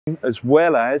as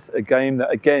well as a game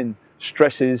that again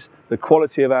stresses the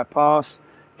quality of our pass,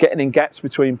 getting in gaps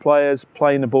between players,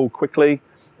 playing the ball quickly,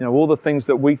 all the things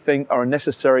that we think are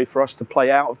necessary for us to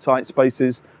play out of tight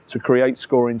spaces to create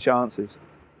scoring chances.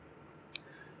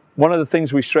 One of the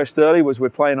things we stressed early was we're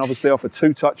playing obviously off a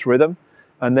 2-touch rhythm,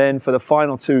 and then for the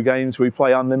final 2 games we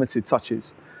play unlimited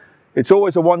touches. It's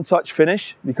always a 1-touch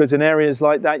finish because in areas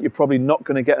like that you're probably not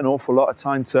going to get an awful lot of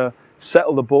time to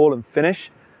settle the ball and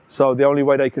finish. So the only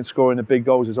way they can score in the big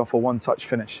goals is off a 1-touch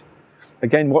finish.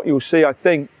 Again, what you'll see, I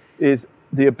think, is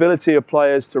the ability of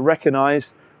players to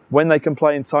recognise when they can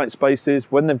play in tight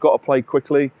spaces, when they've got to play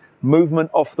quickly,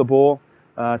 movement off the ball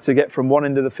to get from one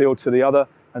end of the field to the other,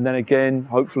 and then again,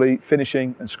 hopefully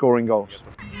finishing and scoring goals.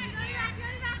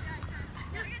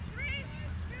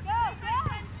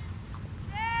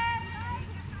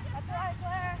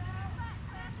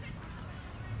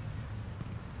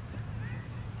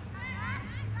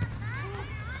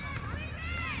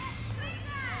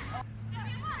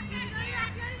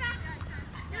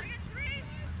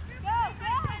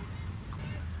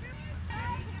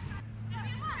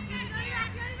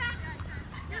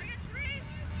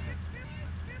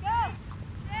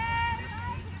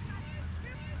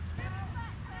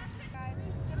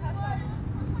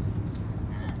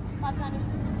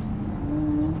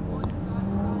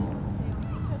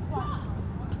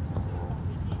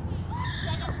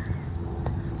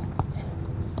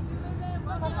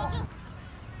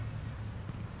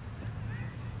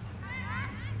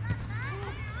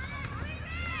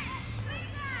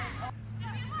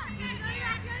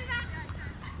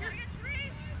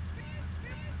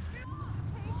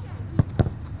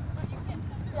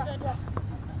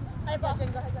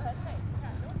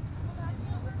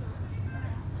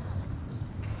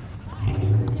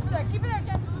 Keep it there,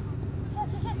 Jen.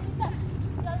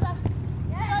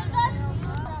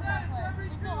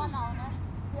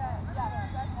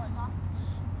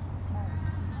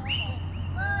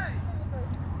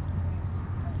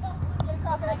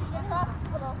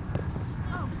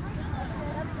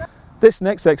 This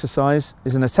next exercise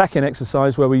is an attacking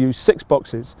exercise where we use 6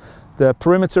 boxes. The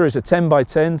perimeter is a 10 by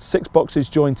 10, 6 boxes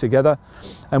joined together.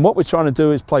 And what we're trying to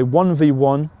do is play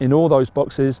 1v1 in all those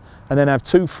boxes and then have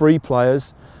 2 free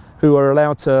players who are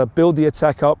allowed to build the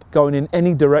attack up going in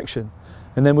any direction.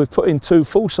 And then we've put in 2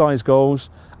 full-size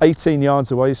goals, 18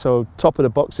 yards away, so top of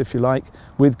the box if you like,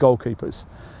 with goalkeepers.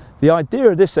 The idea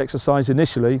of this exercise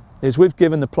initially is we've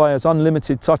given the players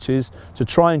unlimited touches to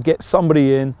try and get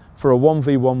somebody in for a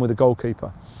 1v1 with a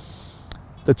goalkeeper.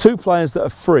 The 2 players that are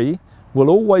free will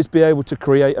always be able to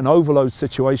create an overload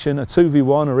situation, a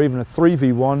 2v1 or even a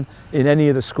 3v1 in any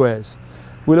of the squares.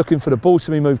 We're looking for the ball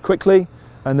to be moved quickly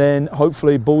and then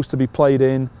hopefully balls to be played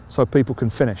in so people can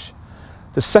finish.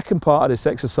 The second part of this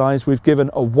exercise, we've given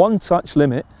a 1-touch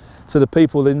limit to the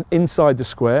people inside the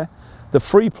square. The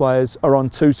free players are on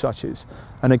 2 touches.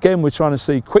 And again, we're trying to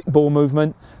see quick ball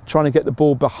movement, trying to get the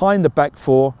ball behind the back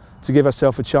 4 to give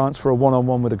ourselves a chance for a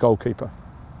 1-on-1 with a goalkeeper.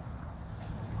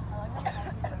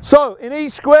 So in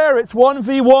each square it's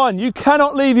 1v1. You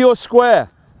cannot leave your square.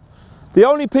 The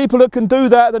only people that can do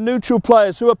that are the neutral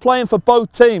players who are playing for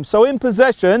both teams. So in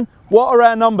possession, what are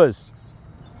our numbers?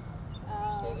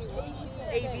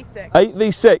 8v6.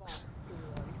 8v6.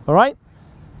 All right?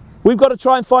 We've got to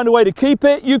try and find a way to keep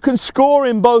it. You can score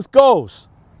in both goals.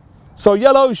 So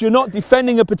yellows, you're not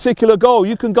defending a particular goal.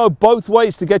 You can go both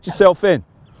ways to get yourself in.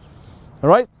 All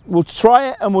right? We'll try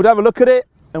it and we'll have a look at it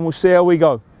and we'll see how we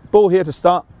go. Ball here to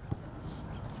start.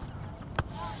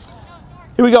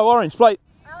 Here we go, orange, plate.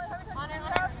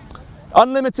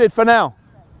 Unlimited for now.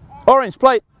 Orange,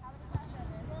 plate.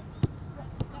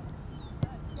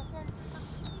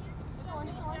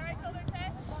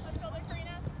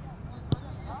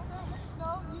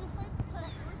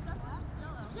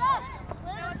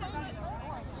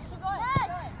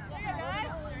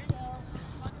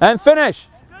 And finish.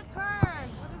 Good turn.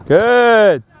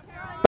 Good.